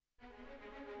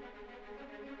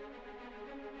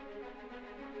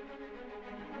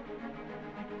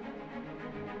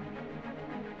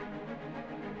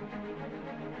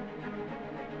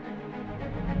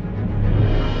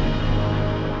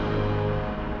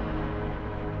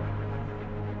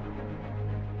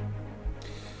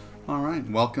All right,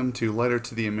 welcome to Letter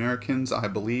to the Americans. I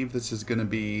believe this is going to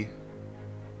be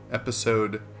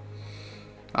episode.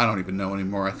 I don't even know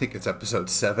anymore. I think it's episode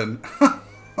 7.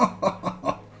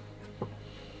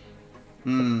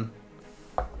 No,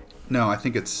 I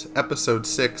think it's episode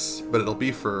 6, but it'll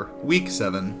be for week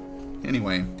 7.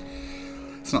 Anyway,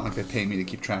 it's not like they pay me to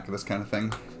keep track of this kind of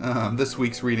thing. This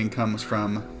week's reading comes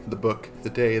from the book The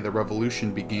Day the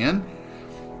Revolution Began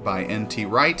by N.T.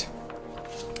 Wright.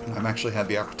 I've actually had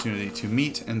the opportunity to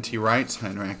meet N.T. Wright. I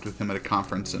interacted with him at a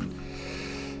conference in,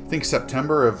 I think,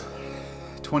 September of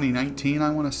 2019, I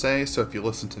want to say. So if you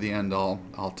listen to the end,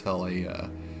 I'll tell I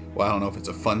don't know if it's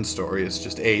a fun story. It's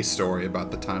just a story about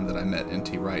the time that I met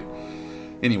N.T. Wright.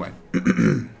 Anyway,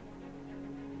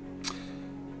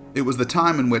 it was the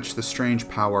time in which the strange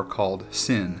power called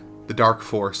sin, the dark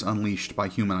force unleashed by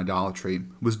human idolatry,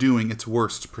 was doing its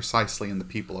worst precisely in the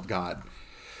people of God.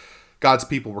 God's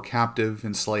people were captive,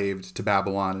 enslaved to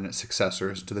Babylon and its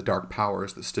successors, to the dark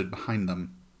powers that stood behind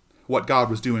them. What God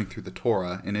was doing through the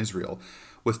Torah in Israel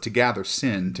was to gather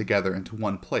sin together into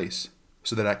one place,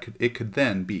 so that it could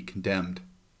then be condemned.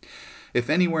 If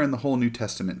anywhere in the whole New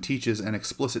Testament teaches an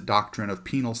explicit doctrine of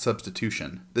penal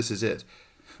substitution, this is it.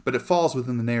 But it falls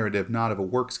within the narrative not of a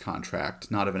works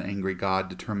contract, not of an angry God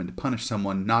determined to punish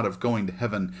someone, not of going to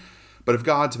heaven, but of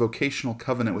God's vocational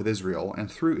covenant with Israel, and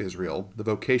through Israel, the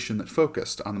vocation that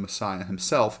focused on the Messiah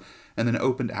himself, and then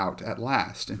opened out at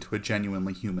last into a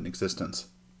genuinely human existence.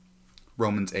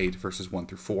 Romans 8, verses 1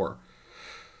 through 4.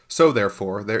 So,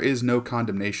 therefore, there is no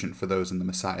condemnation for those in the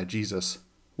Messiah Jesus.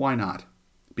 Why not?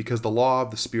 Because the law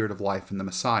of the Spirit of life in the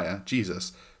Messiah,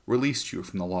 Jesus, released you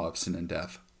from the law of sin and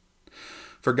death.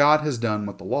 For God has done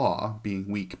what the law,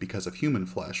 being weak because of human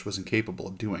flesh, was incapable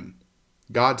of doing.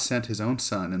 God sent his own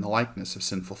Son in the likeness of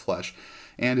sinful flesh,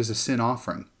 and as a sin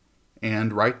offering.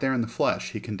 And right there in the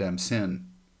flesh he condemned sin.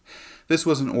 This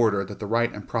was in order that the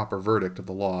right and proper verdict of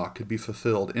the law could be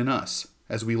fulfilled in us,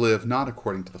 as we live not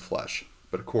according to the flesh,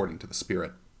 but according to the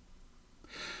Spirit.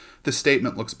 This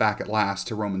statement looks back at last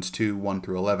to Romans 2, 1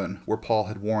 through 11, where Paul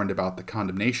had warned about the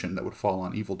condemnation that would fall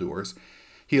on evildoers.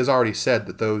 He has already said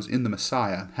that those in the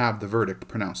Messiah have the verdict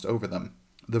pronounced over them.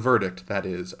 The verdict, that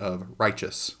is, of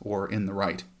righteous, or in the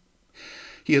right.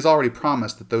 He has already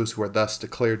promised that those who are thus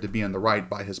declared to be in the right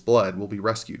by his blood will be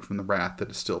rescued from the wrath that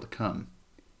is still to come.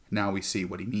 Now we see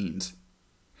what he means.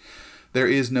 There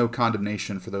is no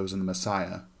condemnation for those in the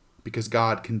Messiah, because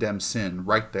God condemns sin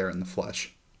right there in the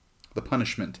flesh. The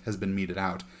punishment has been meted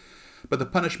out, but the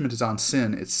punishment is on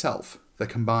sin itself, the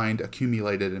combined,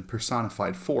 accumulated, and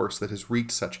personified force that has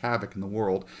wreaked such havoc in the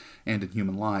world and in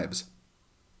human lives.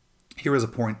 Here is a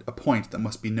point that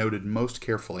must be noted most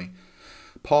carefully.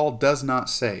 Paul does not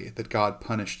say that God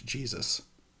punished Jesus.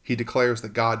 He declares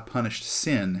that God punished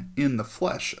sin in the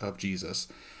flesh of Jesus.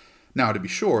 Now, to be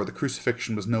sure, the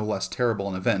crucifixion was no less terrible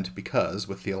an event because,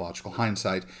 with theological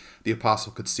hindsight, the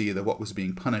apostle could see that what was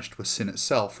being punished was sin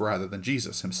itself rather than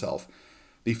Jesus himself.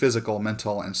 The physical,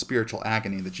 mental, and spiritual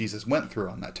agony that Jesus went through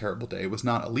on that terrible day was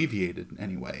not alleviated in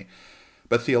any way.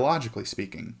 But theologically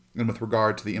speaking, and with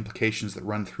regard to the implications that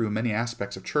run through many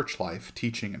aspects of church life,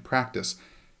 teaching, and practice,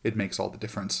 it makes all the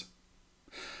difference.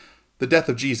 The death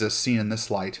of Jesus, seen in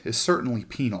this light, is certainly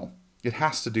penal. It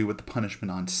has to do with the punishment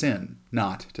on sin,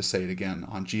 not, to say it again,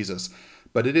 on Jesus,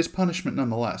 but it is punishment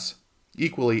nonetheless.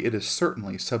 Equally, it is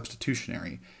certainly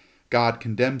substitutionary. God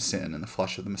condemns sin in the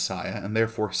flesh of the Messiah, and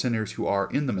therefore sinners who are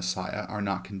in the Messiah are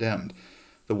not condemned.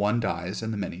 The one dies,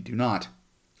 and the many do not.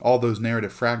 All those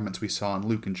narrative fragments we saw in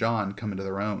Luke and John come into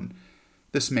their own.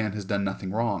 This man has done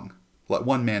nothing wrong. Let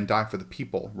one man die for the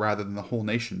people, rather than the whole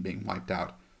nation being wiped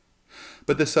out.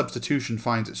 But this substitution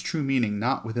finds its true meaning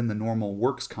not within the normal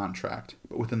works contract,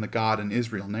 but within the God and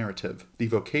Israel narrative, the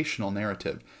vocational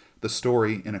narrative, the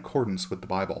story in accordance with the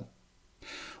Bible.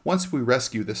 Once we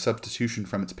rescue this substitution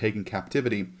from its pagan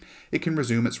captivity, it can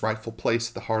resume its rightful place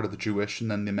at the heart of the Jewish and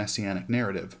then the Messianic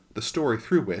narrative, the story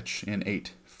through which, in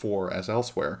 8:4 as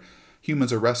elsewhere,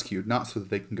 humans are rescued not so that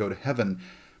they can go to heaven,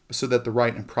 but so that the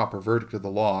right and proper verdict of the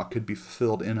law could be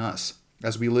fulfilled in us,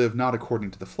 as we live not according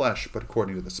to the flesh, but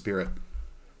according to the Spirit.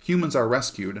 Humans are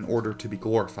rescued in order to be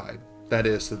glorified, that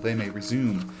is, so that they may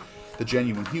resume the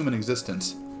genuine human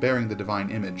existence, bearing the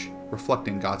divine image,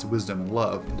 reflecting God's wisdom and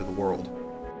love into the world.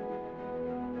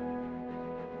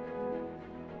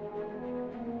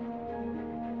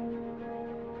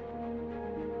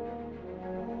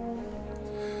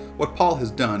 What Paul has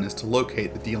done is to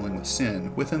locate the dealing with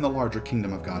sin within the larger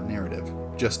kingdom of God narrative,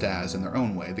 just as, in their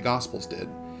own way, the Gospels did.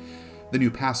 The new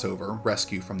Passover,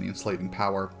 rescue from the enslaving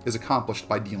power, is accomplished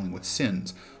by dealing with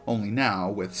sins, only now,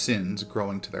 with sins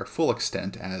growing to their full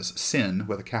extent as sin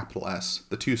with a capital S,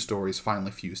 the two stories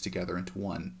finally fuse together into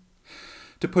one.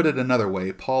 To put it another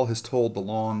way, Paul has told the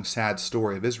long, sad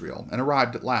story of Israel and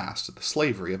arrived at last at the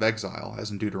slavery of exile,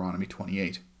 as in Deuteronomy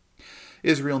 28.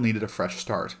 Israel needed a fresh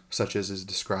start, such as is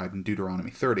described in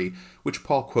Deuteronomy 30, which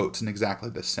Paul quotes in exactly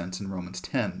this sense in Romans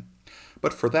 10.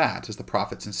 But for that, as the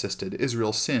prophets insisted,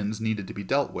 Israel's sins needed to be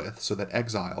dealt with so that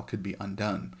exile could be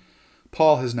undone.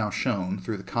 Paul has now shown,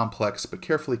 through the complex but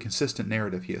carefully consistent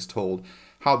narrative he has told,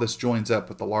 how this joins up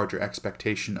with the larger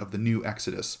expectation of the new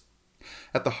Exodus.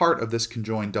 At the heart of this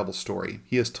conjoined double story,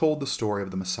 he has told the story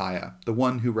of the Messiah, the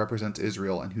one who represents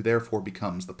Israel and who therefore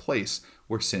becomes the place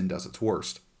where sin does its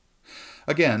worst.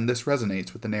 Again, this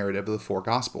resonates with the narrative of the four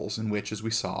Gospels, in which, as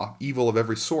we saw, evil of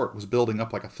every sort was building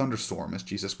up like a thunderstorm as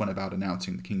Jesus went about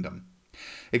announcing the kingdom.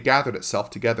 It gathered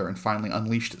itself together and finally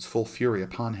unleashed its full fury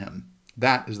upon him.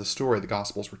 That is the story the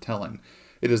Gospels were telling.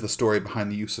 It is the story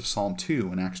behind the use of Psalm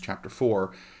 2 in Acts chapter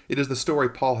 4. It is the story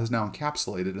Paul has now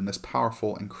encapsulated in this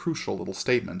powerful and crucial little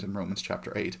statement in Romans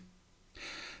chapter 8.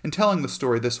 In telling the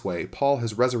story this way, Paul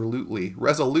has resolutely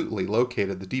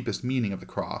located the deepest meaning of the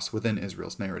cross within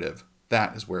Israel's narrative.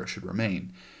 That is where it should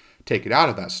remain. Take it out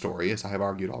of that story, as I have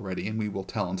argued already, and we will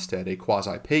tell instead a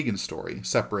quasi-pagan story,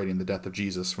 separating the death of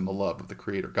Jesus from the love of the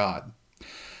Creator God.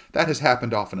 That has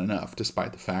happened often enough,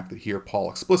 despite the fact that here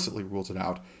Paul explicitly rules it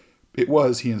out. It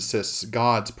was, he insists,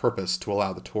 God's purpose to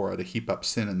allow the Torah to heap up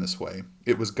sin in this way.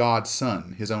 It was God's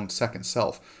Son, his own second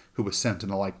self, who was sent in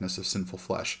the likeness of sinful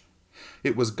flesh.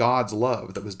 It was God's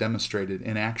love that was demonstrated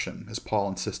in action, as Paul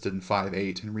insisted in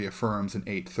 5:8 and reaffirms in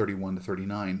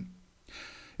 8:31-39.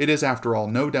 It is, after all,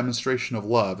 no demonstration of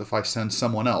love if I send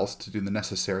someone else to do the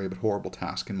necessary but horrible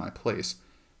task in my place.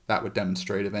 That would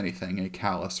demonstrate, if anything, a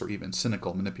callous or even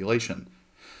cynical manipulation.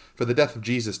 For the death of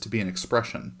Jesus to be an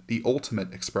expression, the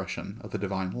ultimate expression of the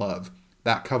divine love,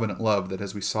 that covenant love that,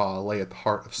 as we saw, lay at the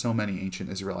heart of so many ancient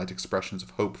Israelite expressions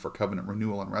of hope for covenant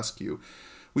renewal and rescue,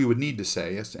 we would need to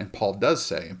say, and Paul does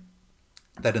say,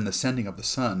 that in the sending of the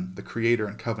Son, the Creator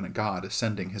and covenant God is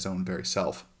sending his own very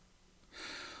self.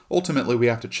 Ultimately, we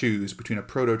have to choose between a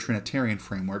proto-Trinitarian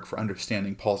framework for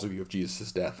understanding Paul's view of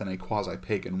Jesus' death and a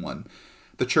quasi-pagan one.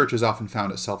 The Church has often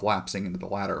found itself lapsing into the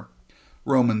latter.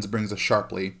 Romans brings us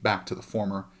sharply back to the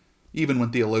former. Even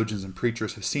when theologians and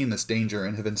preachers have seen this danger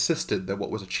and have insisted that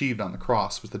what was achieved on the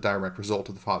cross was the direct result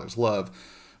of the Father's love,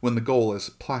 when the goal is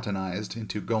platonized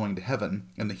into going to heaven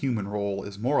and the human role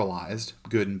is moralized,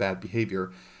 good and bad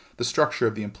behavior, the structure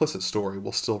of the implicit story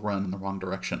will still run in the wrong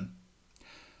direction.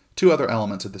 Two other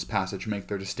elements of this passage make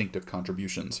their distinctive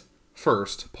contributions.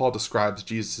 First, Paul describes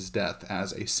Jesus' death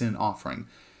as a sin offering.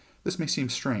 This may seem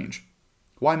strange.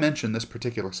 Why mention this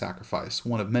particular sacrifice,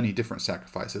 one of many different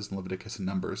sacrifices in Leviticus and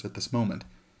Numbers, at this moment?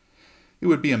 It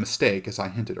would be a mistake, as I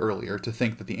hinted earlier, to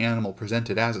think that the animal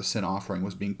presented as a sin offering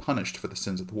was being punished for the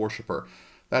sins of the worshipper.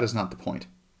 That is not the point.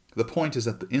 The point is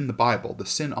that in the Bible, the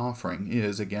sin offering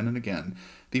is, again and again,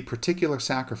 the particular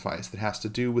sacrifice that has to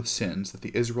do with sins that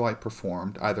the Israelite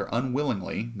performed either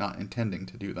unwillingly, not intending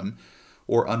to do them,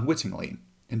 or unwittingly,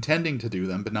 intending to do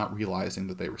them but not realizing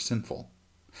that they were sinful.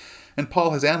 And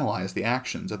Paul has analyzed the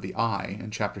actions of the I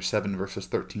in chapter 7, verses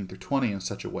 13-20 in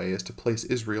such a way as to place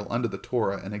Israel under the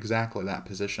Torah in exactly that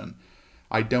position.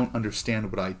 I don't understand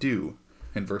what I do,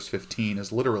 in verse 15,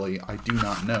 is literally, I do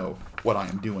not know what I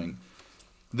am doing.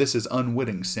 This is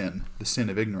unwitting sin, the sin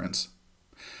of ignorance.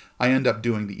 I end up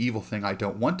doing the evil thing I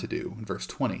don't want to do, in verse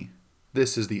 20.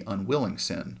 This is the unwilling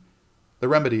sin. The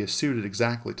remedy is suited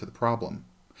exactly to the problem.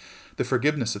 The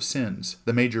forgiveness of sins,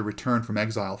 the major return from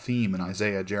exile theme in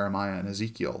Isaiah, Jeremiah, and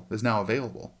Ezekiel, is now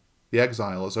available. The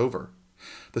exile is over.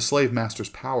 The slave master's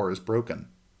power is broken.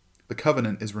 The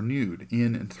covenant is renewed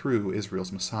in and through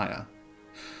Israel's Messiah.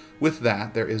 With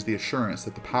that, there is the assurance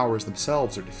that the powers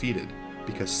themselves are defeated,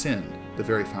 because sin, the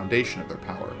very foundation of their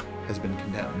power, has been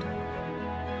condemned.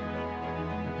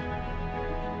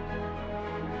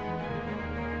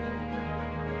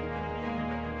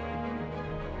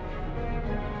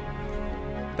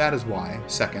 That is why,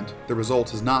 second, the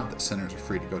result is not that sinners are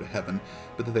free to go to heaven,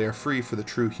 but that they are free for the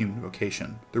true human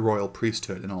vocation, the royal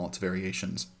priesthood in all its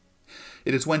variations.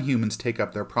 It is when humans take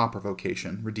up their proper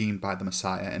vocation, redeemed by the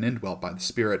Messiah and indwelt by the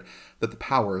Spirit, that the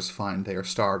powers find they are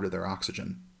starved of their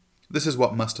oxygen. This is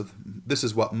what much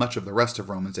of the rest of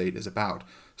Romans 8 is about,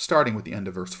 starting with the end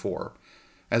of verse 4.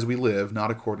 As we live,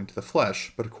 not according to the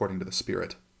flesh, but according to the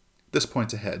Spirit. This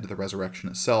points ahead to the resurrection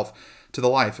itself, to the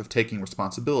life of taking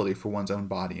responsibility for one's own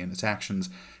body and its actions,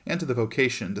 and to the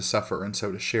vocation to suffer and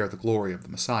so to share the glory of the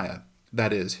Messiah.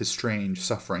 that is, his strange,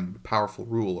 suffering, but powerful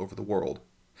rule over the world.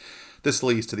 This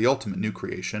leads to the ultimate new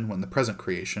creation, when the present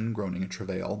creation, groaning in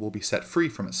travail, will be set free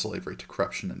from its slavery to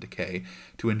corruption and decay,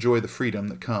 to enjoy the freedom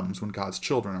that comes when God's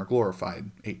children are glorified,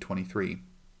 8:23.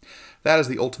 That is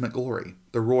the ultimate glory,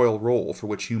 the royal role for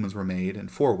which humans were made,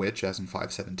 and for which, as in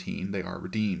 5:17, they are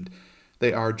redeemed.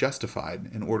 They are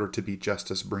justified in order to be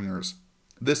justice bringers.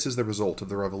 This is the result of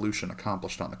the revolution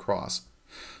accomplished on the cross.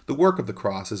 The work of the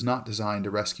cross is not designed to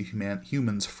rescue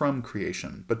humans from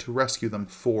creation, but to rescue them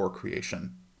for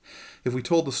creation. If we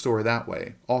told the story that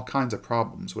way, all kinds of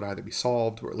problems would either be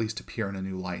solved or at least appear in a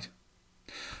new light.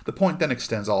 The point then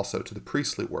extends also to the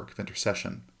priestly work of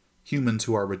intercession. Humans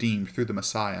who are redeemed through the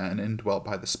Messiah and indwelt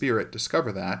by the Spirit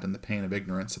discover that, in the pain of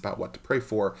ignorance about what to pray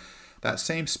for, that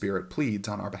same Spirit pleads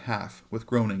on our behalf with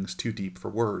groanings too deep for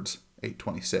words,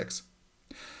 8:26.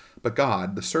 But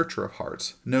God, the searcher of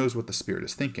hearts, knows what the Spirit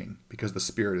is thinking, because the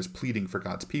Spirit is pleading for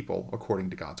God's people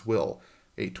according to God's will,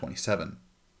 8:27.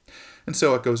 And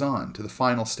so it goes on to the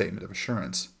final statement of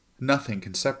assurance. Nothing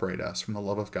can separate us from the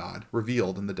love of God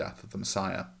revealed in the death of the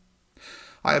Messiah.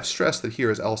 I have stressed that here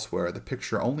as elsewhere, the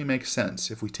picture only makes sense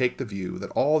if we take the view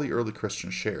that all the early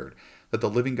Christians shared, that the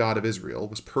living God of Israel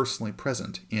was personally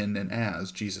present in and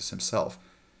as Jesus himself.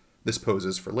 This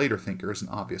poses for later thinkers an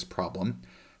obvious problem.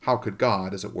 How could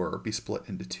God, as it were, be split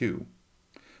into two?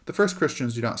 The first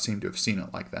Christians do not seem to have seen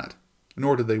it like that,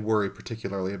 nor did they worry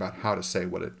particularly about how to say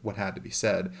what had to be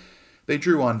said. They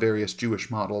drew on various Jewish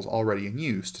models already in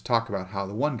use to talk about how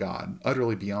the one God,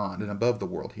 utterly beyond and above the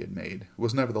world he had made,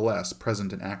 was nevertheless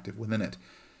present and active within it.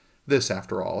 This,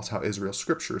 after all, is how Israel's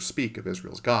scriptures speak of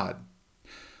Israel's God.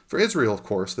 For Israel, of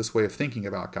course, this way of thinking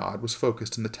about God was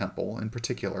focused in the temple in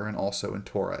particular and also in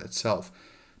Torah itself.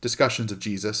 Discussions of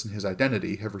Jesus and his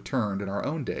identity have returned in our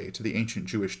own day to the ancient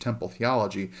Jewish temple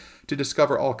theology to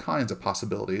discover all kinds of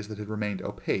possibilities that had remained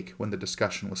opaque when the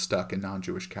discussion was stuck in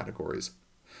non-Jewish categories.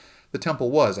 The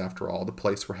temple was, after all, the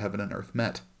place where heaven and earth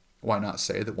met. Why not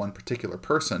say that one particular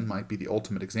person might be the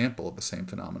ultimate example of the same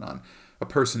phenomenon, a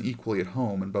person equally at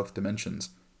home in both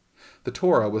dimensions? The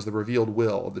Torah was the revealed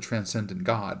will of the transcendent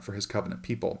God for his covenant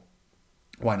people.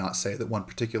 Why not say that one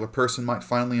particular person might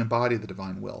finally embody the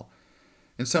divine will?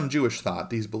 In some Jewish thought,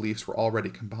 these beliefs were already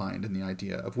combined in the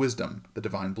idea of wisdom, the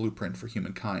divine blueprint for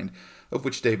humankind, of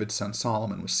which David's son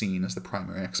Solomon was seen as the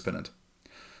primary exponent.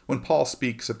 When Paul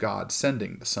speaks of God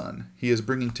sending the Son, he is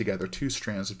bringing together two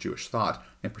strands of Jewish thought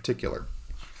in particular.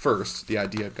 First, the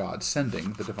idea of God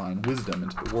sending the divine wisdom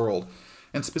into the world,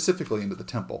 and specifically into the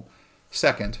temple.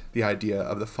 Second, the idea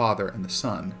of the Father and the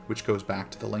Son, which goes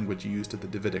back to the language used of the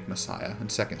Davidic Messiah in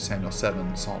 2 Samuel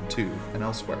 7, Psalm 2, and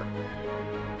elsewhere.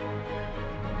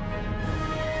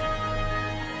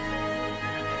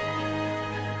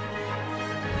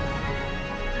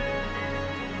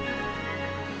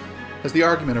 As the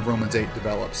argument of Romans 8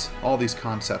 develops, all these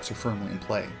concepts are firmly in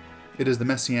play. It is the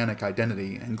messianic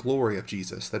identity and glory of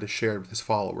Jesus that is shared with his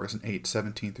followers in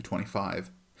 8:17-25.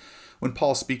 When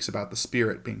Paul speaks about the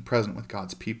Spirit being present with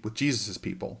with Jesus'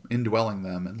 people, indwelling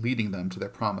them and leading them to their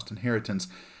promised inheritance,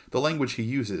 the language he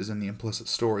uses in the implicit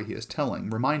story he is telling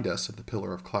remind us of the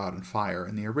pillar of cloud and fire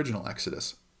in the original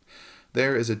Exodus.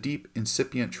 There is a deep,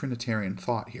 incipient Trinitarian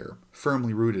thought here,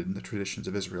 firmly rooted in the traditions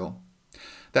of Israel.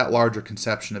 That larger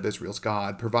conception of Israel's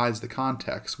God provides the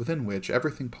context within which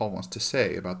everything Paul wants to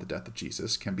say about the death of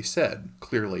Jesus can be said,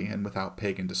 clearly and without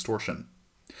pagan distortion.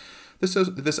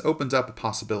 This opens up a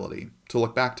possibility to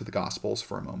look back to the Gospels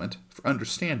for a moment for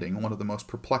understanding one of the most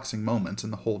perplexing moments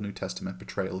in the whole New Testament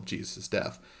portrayal of Jesus'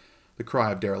 death, the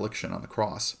cry of dereliction on the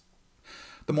cross.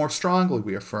 The more strongly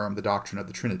we affirm the doctrine of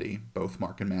the Trinity, both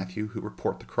Mark and Matthew, who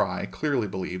report the cry, clearly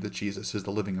believe that Jesus is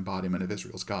the living embodiment of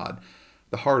Israel's God,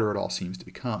 the harder it all seems to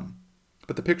become.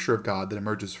 But the picture of God that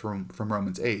emerges from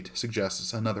Romans 8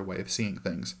 suggests another way of seeing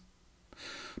things.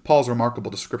 Paul's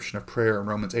remarkable description of prayer in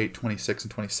Romans 8:26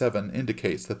 and 27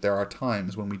 indicates that there are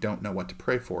times when we don't know what to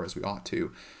pray for as we ought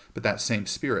to, but that same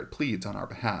Spirit pleads on our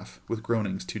behalf, with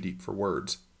groanings too deep for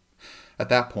words. At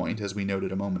that point, as we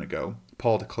noted a moment ago,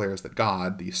 Paul declares that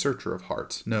God, the searcher of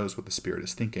hearts, knows what the Spirit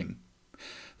is thinking.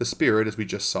 The Spirit, as we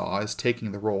just saw, is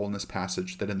taking the role in this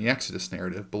passage that in the Exodus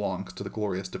narrative belongs to the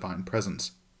glorious divine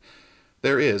presence.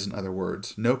 There is, in other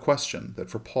words, no question that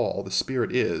for Paul the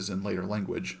Spirit is, in later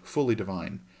language, fully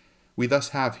divine. We thus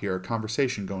have here a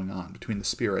conversation going on between the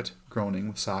Spirit, groaning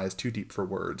with sighs too deep for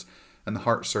words, and the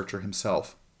heart searcher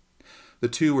himself. The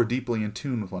two are deeply in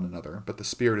tune with one another, but the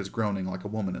Spirit is groaning like a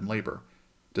woman in labor.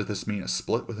 Does this mean a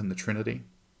split within the Trinity?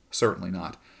 Certainly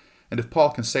not. And if Paul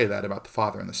can say that about the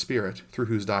Father and the Spirit, through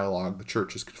whose dialogue the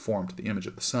Church is conformed to the image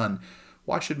of the Son,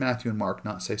 why should Matthew and Mark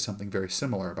not say something very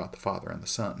similar about the Father and the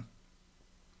Son?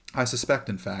 I suspect,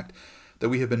 in fact, that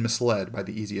we have been misled by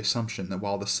the easy assumption that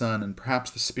while the Son and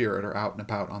perhaps the Spirit are out and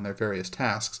about on their various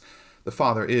tasks, the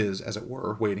Father is, as it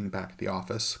were, waiting back at the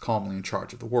office, calmly in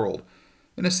charge of the world.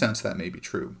 In a sense, that may be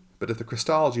true. But if the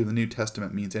Christology of the New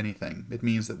Testament means anything, it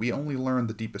means that we only learn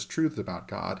the deepest truths about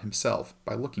God himself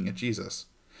by looking at Jesus.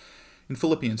 In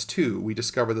Philippians 2, we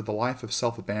discover that the life of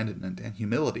self-abandonment and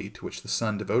humility to which the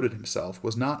Son devoted himself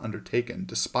was not undertaken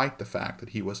despite the fact that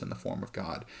he was in the form of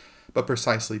God, but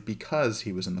precisely because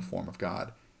he was in the form of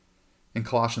God. In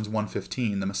Colossians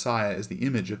 1:15, the Messiah is the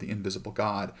image of the invisible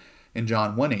God. In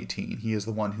John 1:18, he is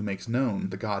the one who makes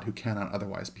known the God who cannot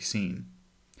otherwise be seen.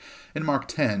 In Mark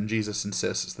 10, Jesus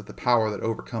insists that the power that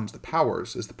overcomes the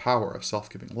powers is the power of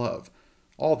self-giving love.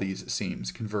 All these, it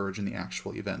seems, converge in the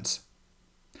actual events.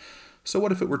 So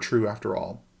what if it were true after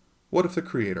all? What if the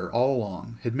Creator, all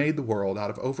along, had made the world out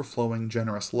of overflowing,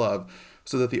 generous love,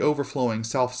 so that the overflowing,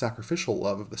 self-sacrificial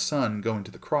love of the Son going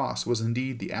to the cross was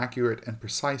indeed the accurate and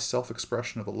precise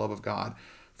self-expression of the love of God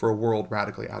for a world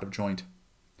radically out of joint?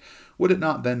 Would it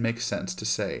not then make sense to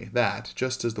say that,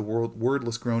 just as the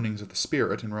wordless groanings of the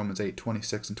Spirit in Romans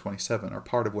 8:26 and 27 are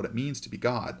part of what it means to be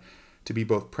God, to be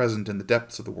both present in the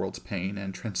depths of the world's pain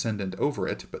and transcendent over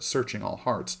it, but searching all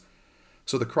hearts,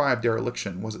 so the cry of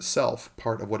dereliction was itself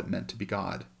part of what it meant to be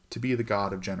God, to be the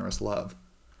God of generous love.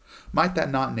 Might that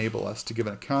not enable us to give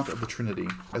an account of the Trinity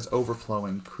as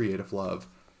overflowing creative love?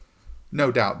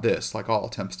 No doubt this, like all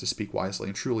attempts to speak wisely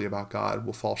and truly about God,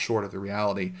 will fall short of the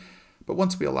reality, but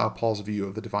once we allow Paul's view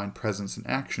of the divine presence and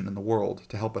action in the world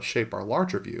to help us shape our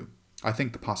larger view, I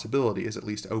think the possibility is at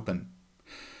least open.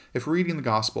 If reading the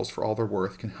Gospels for all their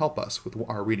worth can help us with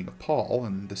our reading of Paul,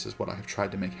 and this is what I have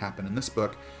tried to make happen in this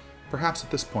book, perhaps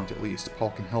at this point at least,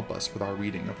 Paul can help us with our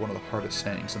reading of one of the hardest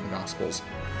sayings in the Gospels.